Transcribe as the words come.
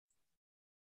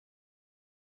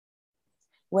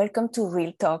Welcome to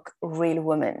Real Talk, Real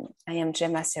Woman. I am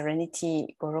Gemma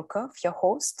Serenity Gorokov, your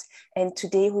host, and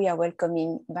today we are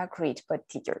welcoming Magriet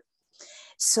Potgieter.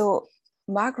 So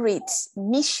Magriet's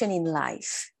mission in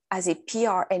life as a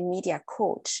PR and media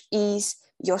coach is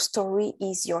your story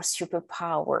is your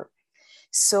superpower.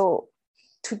 So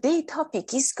today's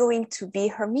topic is going to be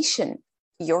her mission.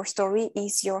 Your story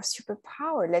is your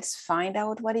superpower. Let's find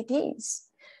out what it is.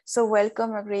 So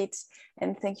welcome, Magriet,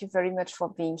 and thank you very much for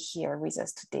being here with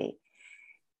us today.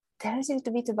 Tell us a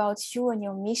little bit about you and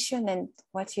your mission and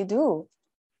what you do.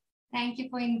 Thank you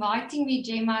for inviting me,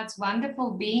 Gemma. It's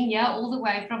wonderful being here all the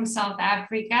way from South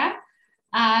Africa.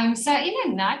 So in a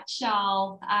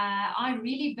nutshell, I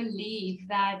really believe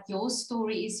that your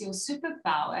story is your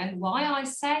superpower. And why I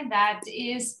say that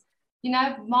is,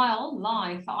 my whole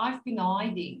life, I've been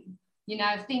hiding.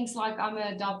 Things like I'm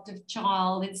an adoptive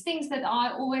child. It's things that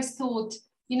I always thought,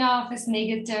 of as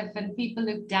negative and people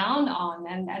look down on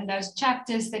and those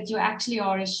chapters that you actually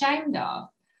are ashamed of.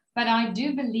 But I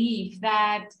do believe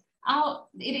that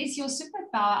it is your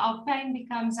superpower. Our pain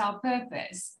becomes our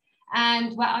purpose.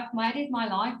 And I've made it my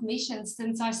life mission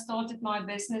since I started my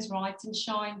business, Right and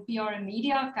Shine PR and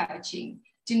media coaching,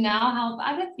 to now help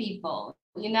other people.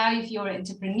 If you're an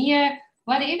entrepreneur,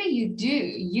 whatever you do,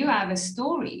 you have a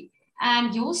story.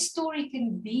 And your story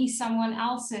can be someone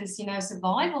else's,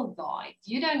 survival guide.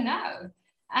 You don't know.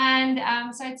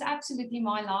 And so it's absolutely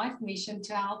my life mission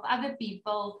to help other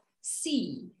people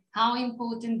see how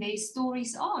important their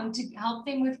stories are and to help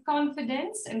them with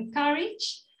confidence and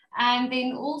courage, and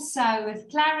then also with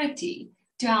clarity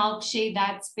to help share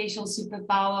that special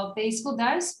superpower of theirs for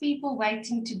those people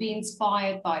waiting to be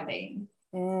inspired by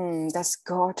them. That's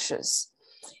gorgeous.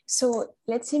 So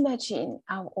let's imagine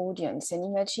our audience, and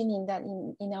imagine that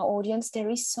in our audience there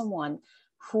is someone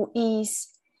who is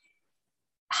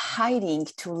hiding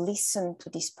to listen to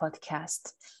this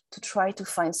podcast, to try to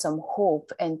find some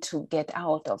hope and to get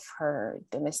out of her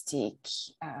domestic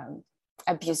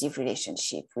abusive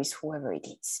relationship with whoever it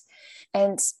is.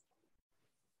 And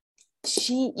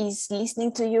she is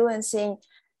listening to you and saying,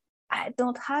 I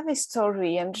don't have a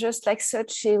story. I'm just like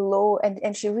such a low,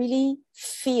 and she really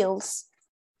feels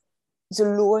the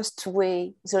lowest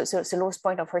way, the lowest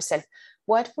point of herself.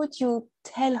 What would you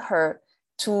tell her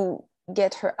to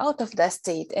get her out of that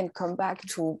state and come back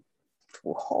to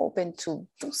hope and to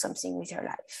do something with her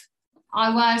life?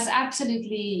 I was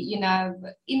absolutely,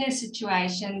 in a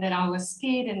situation that I was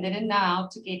scared and didn't know how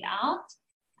to get out,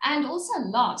 and also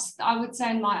lost, I would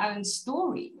say, in my own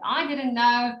story. I didn't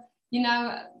know,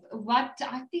 what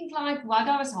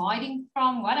I was hiding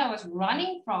from, what I was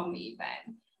running from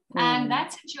even. And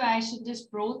that situation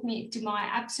just brought me to my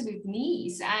absolute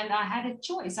knees. And I had a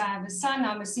choice. I have a son,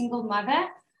 I'm a single mother,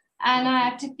 and I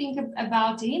had to think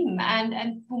about him.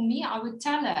 And for me, I would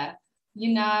tell her,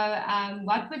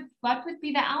 what would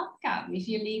be the outcome if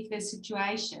you leave the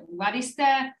situation? What is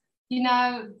the,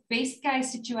 best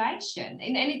case situation?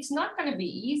 And it's not going to be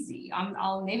easy.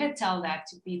 I'll never tell that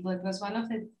to people. It was one of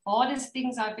the hardest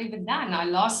things I've ever done. I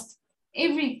lost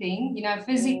everything,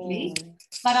 physically,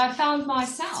 but I found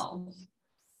myself.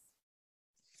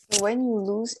 When you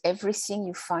lose everything,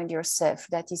 you find yourself.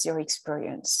 That is your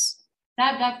experience.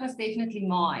 That was definitely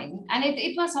mine. And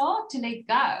it was hard to let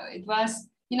go. It was,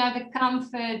 the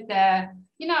comfort,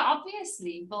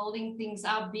 obviously building things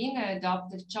up, being an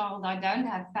adopted child. I don't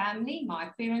have family. My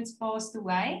parents passed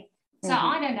away. So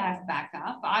I don't have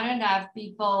backup. I don't have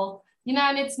people,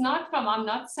 and it's not I'm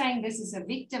not saying this is a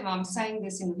victim. I'm saying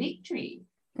this in victory.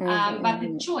 But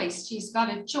the choice, she's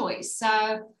got a choice. So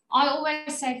I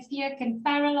always say fear can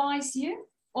paralyze you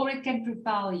or it can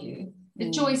propel you. The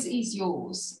choice is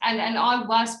yours. And I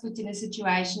was put in a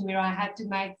situation where I had to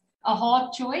make a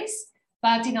hard choice.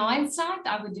 But in hindsight,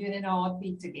 I would do it in a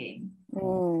heartbeat again.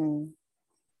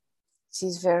 This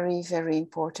is very, very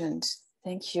important.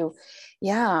 Thank you.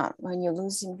 Yeah, when you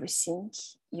lose everything,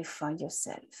 you find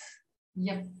yourself.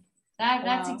 Yep.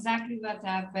 That's exactly what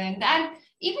happened. And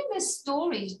even the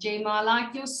stories, Gemma,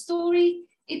 like your story,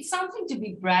 it's something to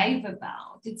be brave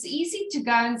about. It's easy to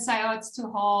go and say, oh, it's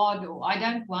too hard, or I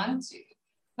don't want to.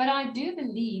 But I do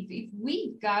believe if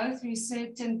we go through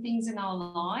certain things in our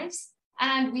lives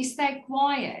and we stay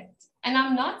quiet, and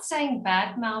I'm not saying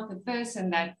badmouth the person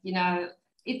that,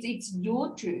 it's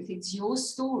your truth, it's your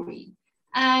story.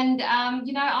 And,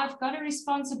 I've got a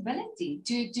responsibility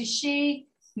to share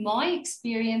my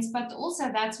experience, but also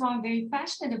that's why I'm very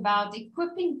passionate about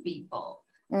equipping people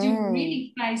to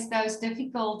really face those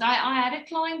difficult. I had a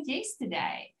client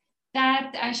yesterday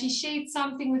that she shared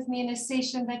something with me in a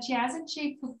session that she hasn't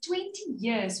shared for 20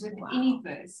 years with any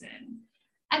person,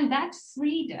 and that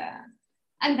freed her.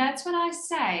 And that's what I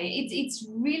say. It's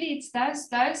really, it's those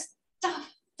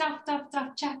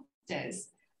tough chapters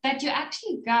that you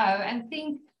actually go and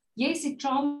think, yes, it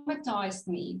traumatized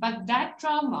me, but that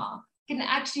trauma can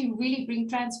actually really bring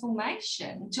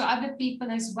transformation to other people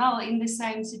as well in the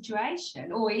same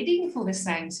situation or heading for the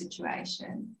same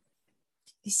situation.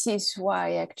 This is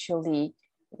why actually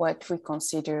what we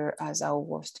consider as our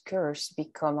worst curse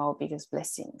become our biggest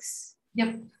blessings.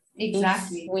 Yep,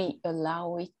 exactly. If we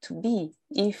allow it to be,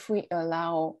 if we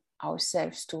allow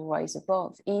ourselves to rise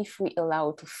above, if we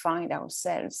allow to find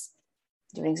ourselves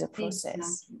during the process.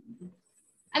 Exactly.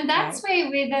 And that's right.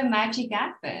 where the magic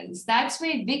happens. That's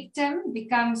where victim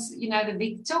becomes, the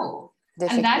victor.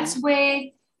 And that's where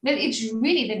it's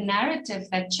really the narrative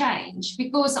that changed.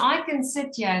 Because I can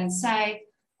sit here and say,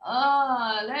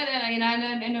 oh,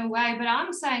 in a way, but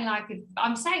I'm saying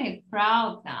I'm saying it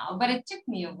proud now, but it took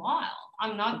me a while.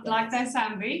 I'm not like I say,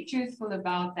 I'm very truthful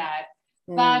about that.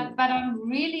 But I'm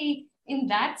really in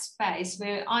that space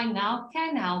where I now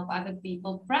can help other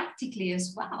people practically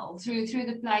as well through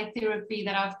the play therapy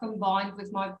that I've combined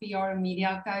with my PR and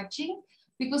media coaching,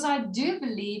 because I do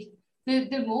believe that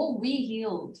the more we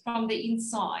healed from the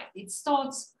inside, it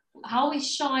starts, how we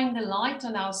shine the light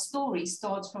on our story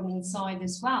starts from inside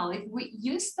as well. If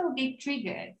you still get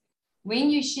triggered when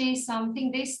you share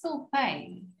something, there's still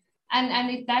pain.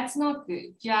 And that's not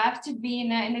good. You have to be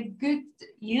in a good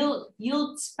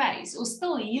healed space or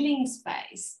still healing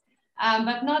space,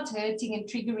 but not hurting and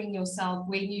triggering yourself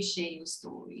when you share your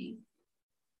story.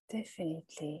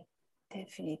 Definitely.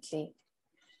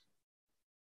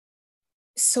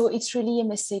 So it's really a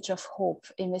message of hope,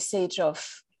 a message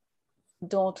of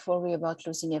don't worry about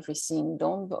losing everything.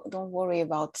 Don't worry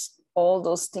about all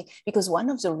those things, because one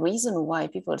of the reasons why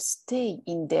people stay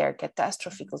in their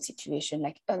catastrophic situation,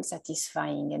 like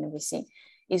unsatisfying and everything,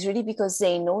 is really because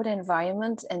they know the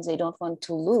environment and they don't want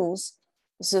to lose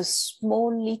the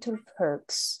small little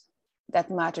perks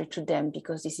that matter to them,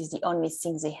 because this is the only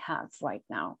thing they have right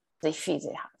now, they feel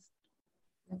they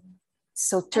have.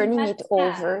 So turning it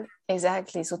over,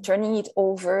 exactly. So turning it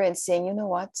over and saying, you know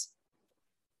what?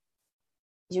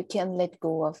 You can let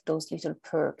go of those little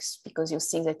perks because you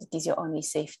think that it is your only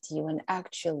safety, when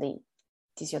actually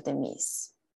it is your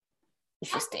demise.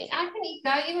 If you stay. I can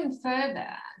go even further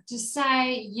to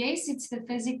say, yes, it's the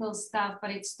physical stuff,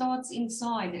 but it starts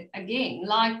inside again.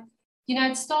 Like,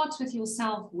 it starts with your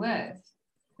self-worth.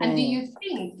 And do you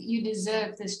think you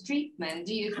deserve this treatment?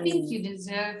 Do you think you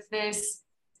deserve this,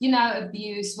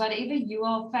 abuse, whatever you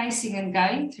are facing and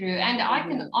going through? And I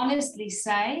can honestly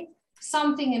say,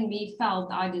 something in me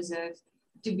felt I deserved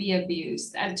to be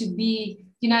abused and to be,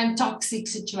 in toxic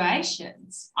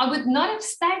situations. I would not have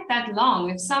stayed that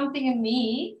long if something in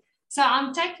me, so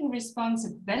I'm taking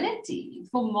responsibility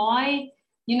for my,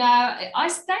 I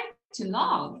stayed too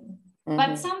long,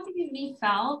 but something in me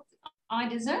felt I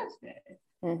deserved it.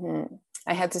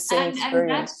 I had the same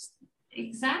experience.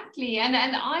 Exactly. And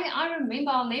I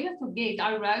remember, I'll never forget,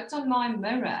 I wrote on my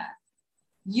mirror,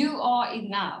 you are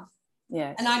enough.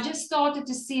 Yes. And I just started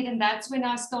to see it, and that's when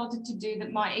I started to do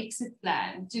my exit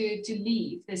plan to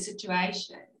leave the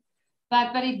situation.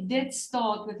 But it did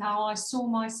start with how I saw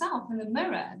myself in the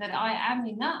mirror, that I am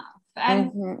enough. And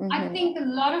I think a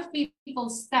lot of people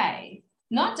stay,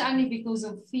 not only because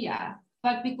of fear,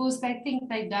 but because they think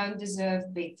they don't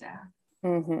deserve better.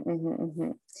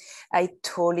 I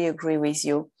totally agree with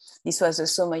you. This was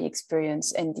also my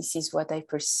experience, and this is what I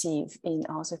perceive in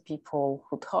other people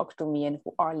who talk to me and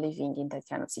who are living in that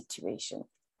kind of situation.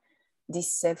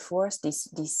 This self-worth,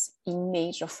 this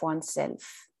image of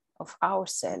oneself, of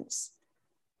ourselves,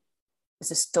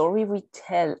 the story we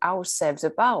tell ourselves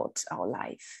about our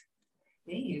life.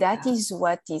 That is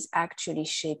what is actually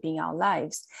shaping our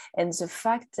lives. And the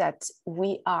fact that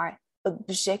we are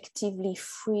objectively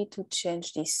free to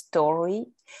change this story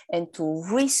and to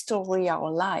restore our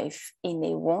life in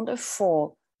a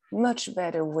wonderful, much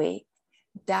better way,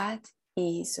 that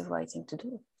is the right thing to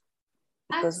do.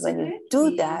 Because Absolutely. when you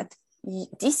do that,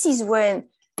 this is when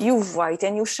you rise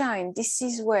and you shine. This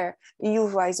is where you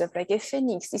rise up like a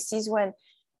phoenix. This is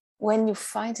when you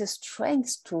find the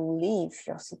strength to leave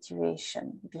your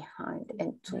situation behind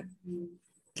and to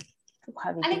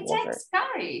have it. And it takes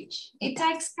courage. It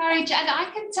takes courage. And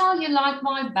I can tell you, like,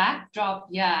 my backdrop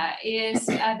here is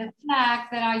the flag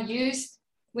that I used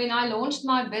when I launched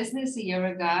my business a year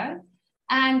ago.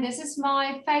 And this is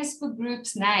my Facebook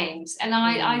group's names. And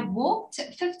I walked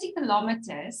 50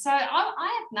 kilometers. So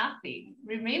I had nothing,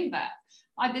 remember.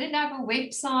 I didn't have a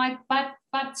website,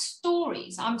 but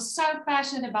stories. I'm so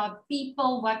passionate about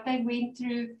people, what they went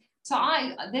through. So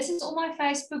this is all my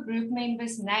Facebook group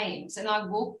members' names, and I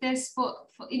walk this for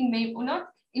not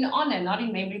in honor, not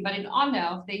in memory, but in honor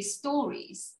of their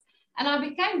stories. And I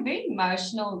became very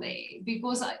emotional there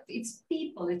because it's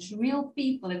people, it's real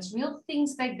people, it's real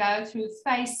things they go through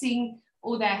facing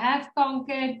or they have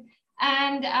conquered.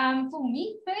 And for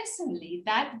me personally,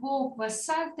 that walk was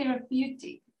so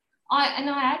therapeutic. I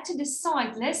had to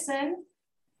decide, listen,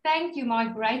 thank you, my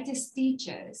greatest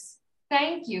teachers.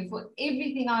 Thank you for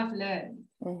everything I've learned.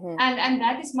 Mm-hmm. And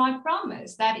that is my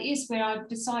promise. That is where I've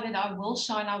decided I will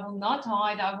shine. I will not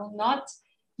hide. I will not,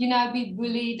 be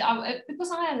bullied.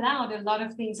 Because I allowed a lot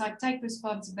of things. I take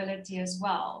responsibility as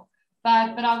well.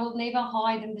 But I will never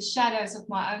hide in the shadows of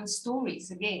my own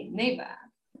stories again. Never.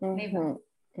 Mm-hmm. Never.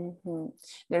 Mm-hmm.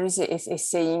 There is a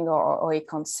saying or a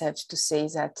concept to say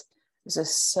that the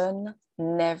sun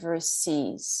never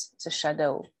sees the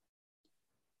shadow.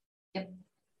 Yep.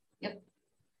 Yep.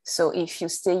 So if you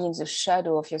stay in the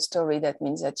shadow of your story, that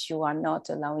means that you are not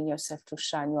allowing yourself to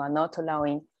shine. You are not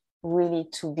allowing really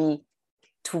to be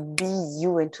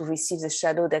you and to receive the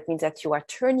shadow. That means that you are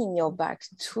turning your back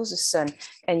to the sun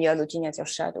and you are looking at your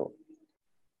shadow.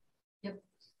 Yep.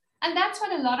 And that's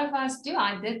what a lot of us do.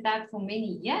 I did that for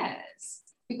many years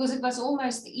because it was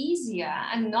almost easier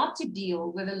and not to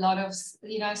deal with a lot of,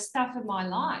 stuff in my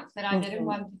life that I didn't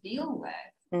want to deal with.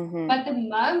 Mm-hmm. But the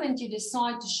moment you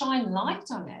decide to shine light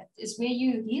on it is where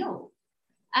you heal.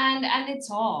 And it's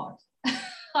hard.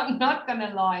 I'm not going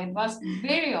to lie. It was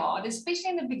very hard, especially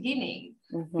in the beginning.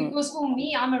 Mm-hmm. Because for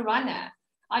me, I'm a runner.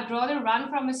 I'd rather run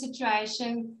from a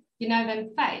situation, than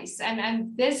face.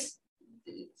 And this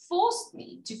forced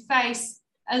me to face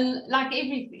like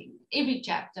everything, every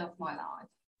chapter of my life.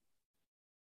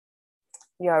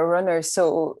 You are a runner,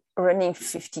 so running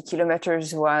 50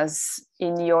 kilometers was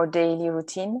in your daily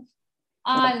routine?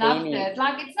 I loved it.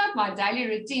 Like, it's not my daily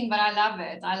routine, but I love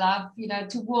it. I love,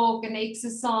 to walk and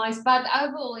exercise, but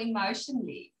overall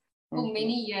emotionally, for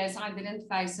many years, I didn't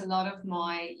face a lot of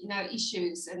my,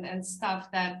 issues and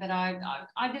stuff that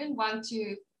I didn't want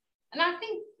to. And I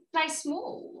think play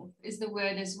small is the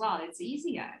word as well. It's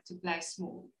easier to play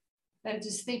small than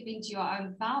to step into your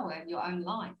own power and your own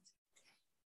light.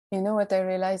 You know what I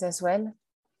realized as well?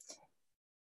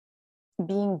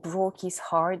 Being broke is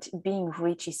hard. Being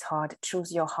rich is hard.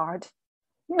 Choose your heart.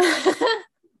 That's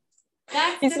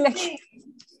the thing.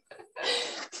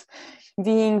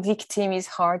 Being victim is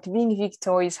hard. Being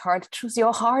victor is hard. Choose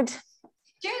your heart.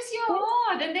 Choose your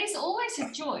heart. And there's always a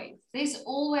choice. There's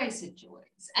always a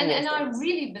choice. And, yes, and I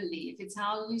really believe it's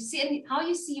how you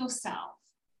see yourself,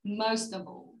 most of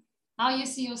all. How you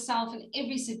see yourself in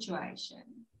every situation.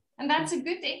 And that's a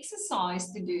good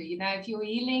exercise to do. If you're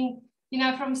healing,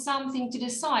 from something, to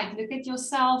decide, look at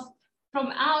yourself from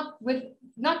out with,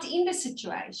 not in the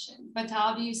situation, but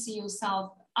how do you see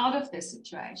yourself out of the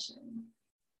situation?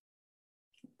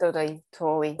 Totally.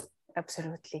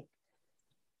 Absolutely.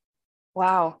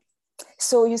 Wow.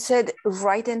 So you said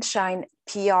Write and Shine,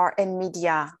 PR and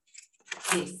Media.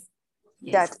 Yes.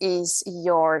 That is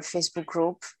your Facebook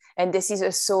group. And this is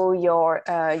also your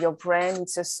brand.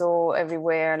 It's also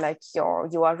everywhere, like your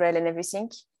URL and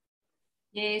everything.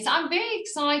 Yes, I'm very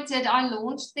excited. I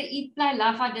launched the Eat, Play,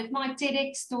 Love. I did my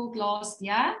TEDx talk last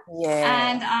year.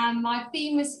 Yes. And my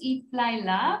theme is Eat, Play,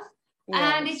 Love. Yes.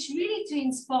 And it's really to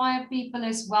inspire people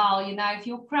as well. If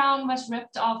your crown was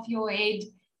ripped off your head,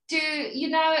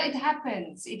 it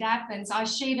happens. It happens. I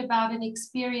shared about an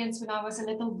experience when I was a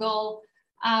little girl.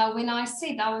 When I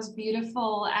said I was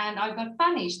beautiful and I got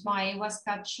punished, my hair was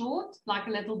cut short like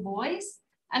a little boy's,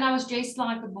 and I was dressed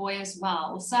like a boy as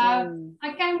well. So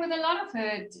I came with a lot of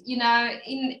hurt,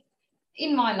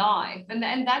 in my life. And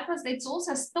it's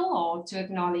also still hard to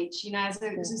acknowledge, as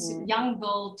a young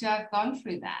girl to have gone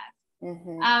through that.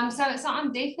 So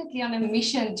I'm definitely on a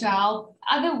mission to help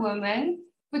other women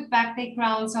put back their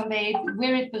crowns on their head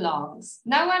where it belongs.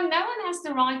 No one has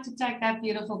the right to take that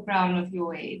beautiful crown off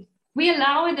your head. We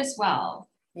allow it as well.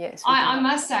 Yes. I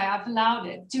must say, I've allowed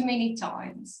it too many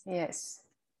times. Yes.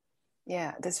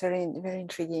 Yeah, that's very, very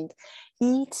intriguing.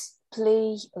 Eat,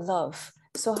 play, love.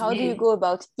 So how do you go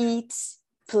about eat,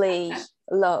 play,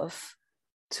 love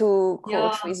to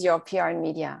coach with your PR and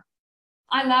media?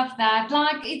 I love that.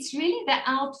 Like, it's really the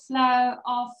outflow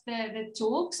of the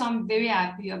talks. I'm very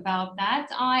happy about that.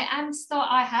 I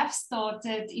have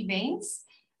started events,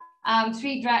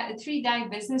 3-day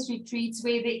business retreats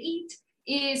where the eat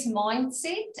is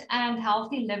mindset and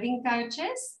healthy living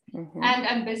coaches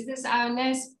and business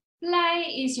owners.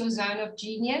 Play is your zone of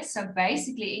genius. So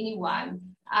basically anyone,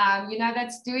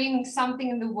 that's doing something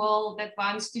in the world that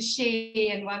wants to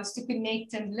share and wants to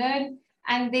connect and learn.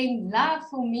 And then love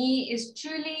for me is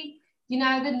truly, you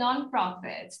know, the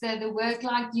non-profits, the work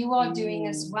like you are doing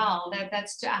as well,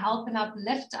 that's to help and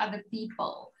uplift other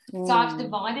people. So I've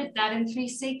divided that in 3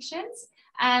 sections.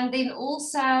 And then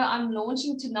also I'm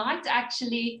launching tonight,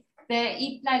 actually, the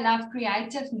Eat, Play, Love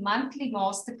Creative monthly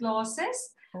masterclasses,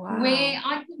 where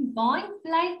I combine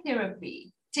play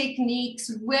therapy techniques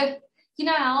with, you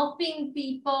know, helping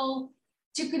people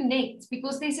to connect,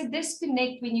 because there's a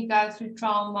disconnect when you go through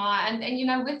trauma and you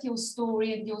know, with your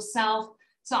story and yourself.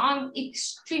 So I'm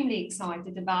extremely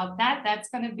excited about that. That's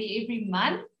going to be every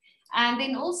month. And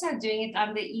then also doing it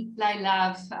under Eat, Play,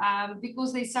 Love,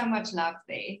 because there's so much love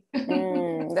there.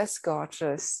 That's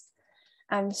gorgeous.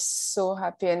 I'm so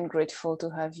happy and grateful to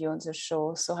have you on the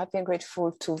show. So happy and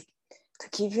grateful to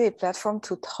give you a platform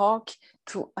to talk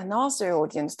to another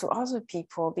audience, to other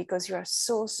people, because you are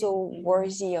so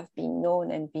worthy of being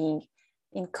known and being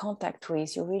in contact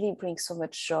with. You really bring so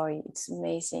much joy. It's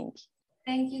amazing.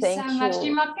 Thank you so much,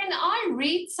 Dima. Can I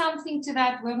read something to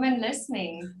that woman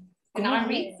listening? Can I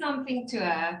read something to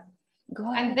her?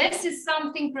 Go ahead. And this is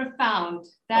something profound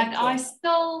that I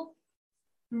still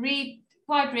read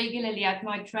quite regularly at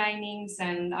my trainings,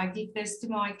 and I give this to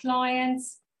my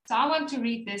clients. So I want to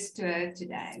read this to her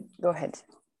today. Go ahead.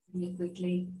 Really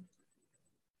quickly.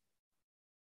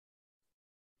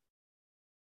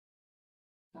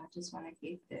 I just want to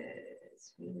get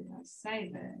this. Where did I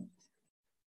save it?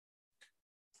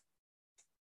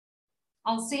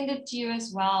 I'll send it to you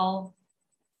as well.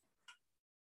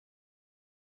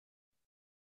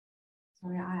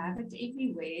 Sorry, I have it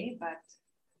everywhere, but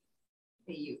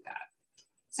there you go.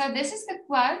 So this is the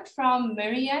quote from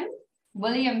Marianne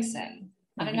Williamson.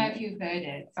 I don't know if you've heard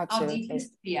it. Absolutely. Our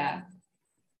deepest fear.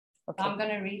 Okay. I'm going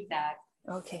to read that.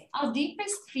 Okay. Our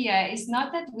deepest fear is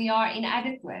not that we are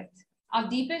inadequate. Our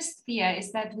deepest fear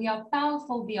is that we are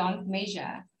powerful beyond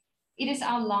measure. It is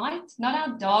our light, not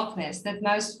our darkness, that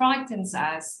most frightens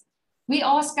us. We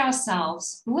ask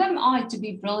ourselves, who am I to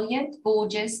be brilliant,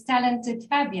 gorgeous, talented,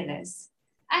 fabulous?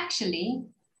 Actually,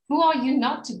 who are you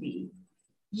not to be?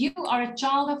 You are a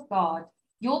child of God.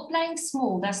 Your playing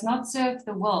small does not serve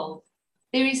the world.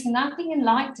 There is nothing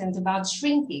enlightened about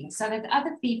shrinking so that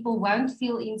other people won't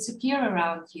feel insecure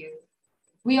around you.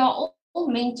 We are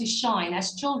all meant to shine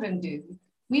as children do.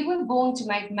 We were born to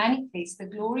make manifest the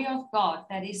glory of God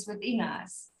that is within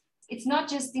us. It's not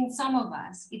just in some of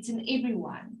us, it's in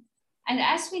everyone. And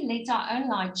as we let our own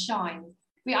light shine,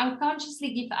 we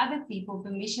unconsciously give other people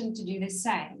permission to do the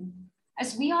same.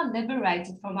 As we are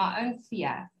liberated from our own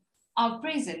fear, our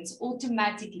presence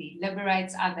automatically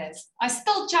liberates others. I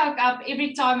still choke up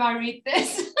every time I read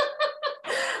this.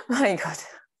 My God.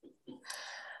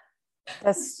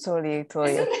 That's totally Isn't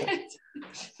okay. it?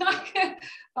 Like,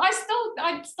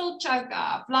 I still choke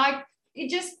up. Like, it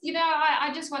just, you know,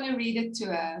 I just want to read it to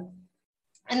her.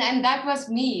 And that was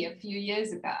me a few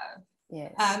years ago.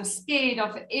 Yes. Scared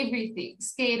of everything,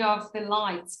 scared of the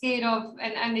light, scared of,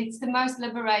 and it's the most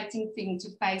liberating thing to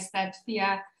face that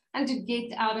fear and to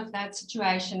get out of that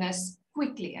situation as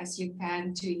quickly as you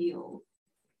can to heal.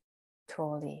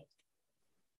 Totally.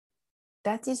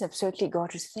 That is absolutely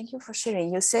gorgeous. Thank you for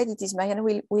sharing. You said it is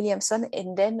Marianne Williamson,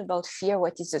 and then about fear,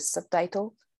 what is the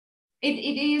subtitle? It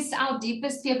is our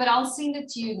deepest fear, but I'll send it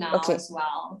to you now as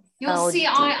well. You'll see,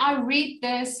 I read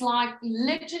this like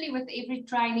literally with every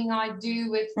training I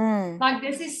do with, like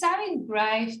this is so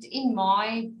engraved in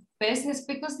my business,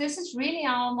 because this is really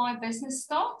how my business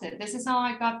started. This is how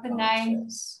I got the name.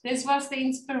 This was the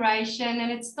inspiration,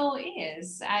 and it still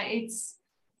is. It's,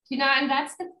 you know, and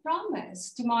that's the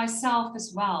promise to myself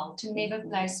as well, to never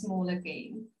play small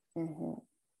again.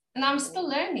 And I'm still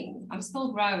learning. I'm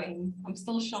still growing. I'm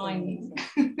still shining.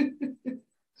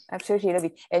 Absolutely love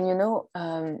it. And you know,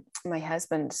 my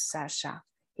husband, Sasha,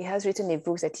 he has written a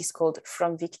book that is called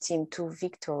From Victim to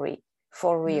Victory,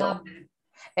 for real.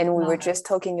 And we were just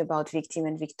talking about victim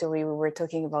and victory. We were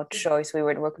talking about choice. We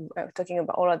were talking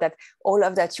about all of that. All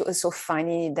of that you also find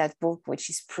in that book, which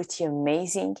is pretty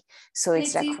amazing. So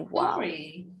it's like, wow.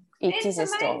 It is a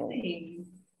story.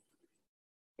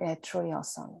 Yeah, truly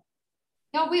awesome.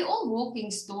 Yeah, we're all walking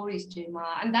stories,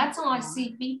 Gemma, and that's how I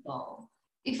see people.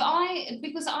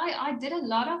 Because I did a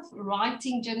lot of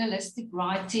writing, journalistic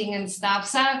writing and stuff.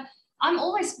 So I'm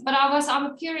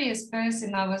a curious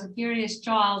person. I was a curious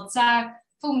child. So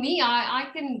for me, I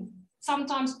can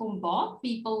sometimes bombard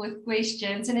people with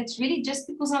questions, and it's really just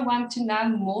because I want to know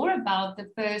more about the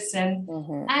person.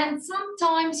 And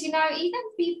sometimes, you know, even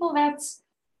people that's,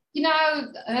 you know,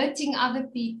 hurting other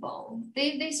people,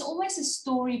 there's always a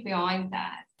story behind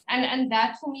that. And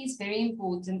that for me is very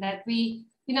important, that we,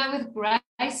 you know, with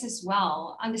grace as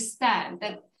well, understand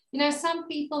that, you know, some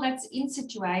people that's in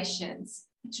situations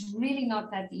it's really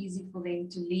not that easy for them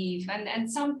to leave.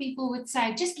 And some people would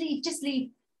say, just leave, just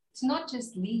leave. It's not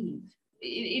just leave.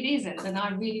 It isn't. And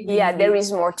I really, really yeah, there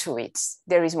is more to it.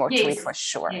 There is more to it for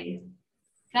sure. Yes.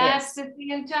 That's the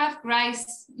thing. And to have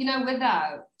grace, you know,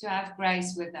 to have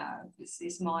grace without, this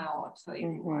is my art for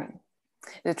everyone.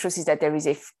 The truth is that there is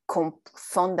a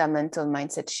fundamental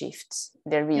mindset shift.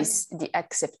 There is the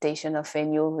acceptation of a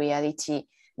new reality.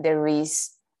 There is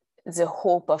the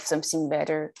hope of something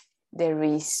better. There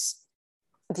is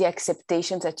the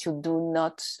acceptation that you do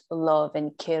not love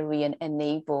and carry and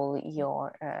enable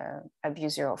your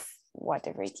abuser of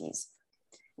whatever it is.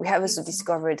 We have also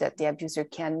discovered that the abuser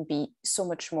can be so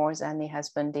much more than a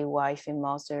husband, a wife, a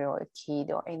mother, or a kid,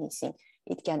 or anything.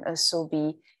 It can also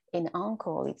be an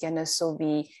uncle. It can also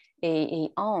be a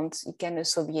aunt. It can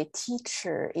also be a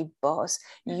teacher, a boss.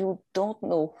 You don't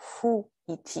know who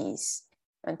it is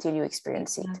until you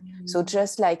experience it. So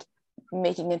just like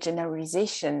making a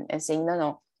generalization and saying,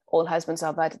 no, all husbands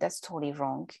are bad, that's totally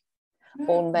wrong.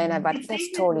 All men are bad,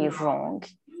 that's totally wrong,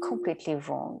 completely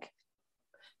wrong.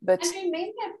 But and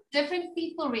remember, different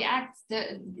people react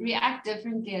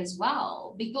differently as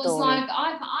well, because like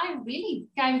I really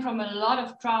came from a lot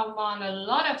of trauma and a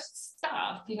lot of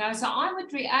stuff, you know, so I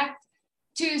would react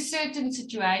to certain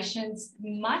situations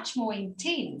much more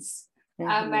intense,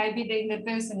 maybe than the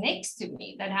person next to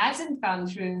me that hasn't gone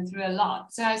through a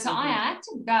lot. So I had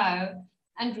to go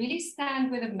and really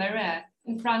stand with a mirror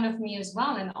in front of me as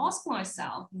well and ask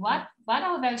myself, what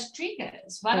are those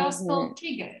triggers? What are still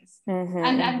triggers?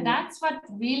 And that's what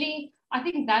really, I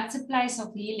think that's a place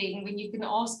of healing, when you can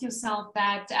ask yourself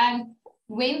that. And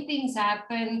when things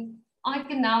happen, I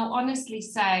can now honestly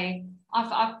say,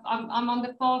 I'm on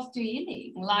the path to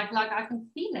healing. Like I can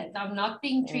feel it. I'm not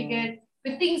being triggered.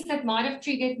 But things that might have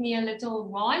triggered me a little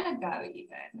while ago,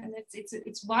 even, and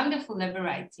it's wonderful,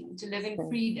 liberating to live in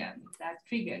freedom. That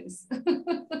triggers.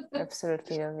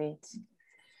 Absolutely love it,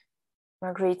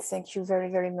 Magriet. Thank you very,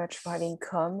 very much for having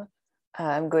come.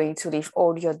 I'm going to leave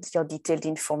all your detailed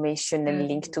information and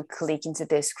link to click in the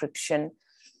description.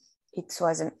 It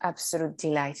was an absolute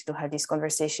delight to have this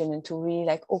conversation and to really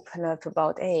like open up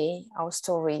about our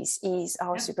stories is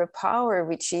our superpower,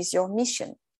 which is your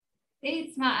mission.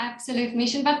 It's my absolute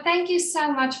mission. But thank you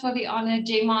so much for the honor,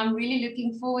 Gemma. I'm really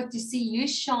looking forward to see you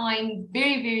shine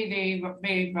very, very, very,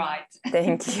 very bright.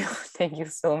 Thank you. Thank you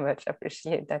so much. I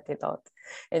appreciate that a lot.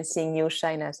 And seeing you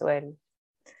shine as well.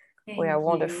 We are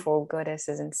wonderful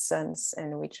goddesses and sons,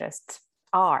 and we just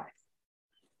are.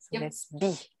 So let's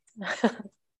be.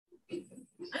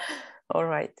 All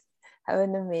right. Have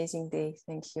an amazing day.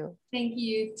 Thank you. Thank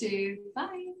you too.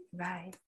 Bye. Bye.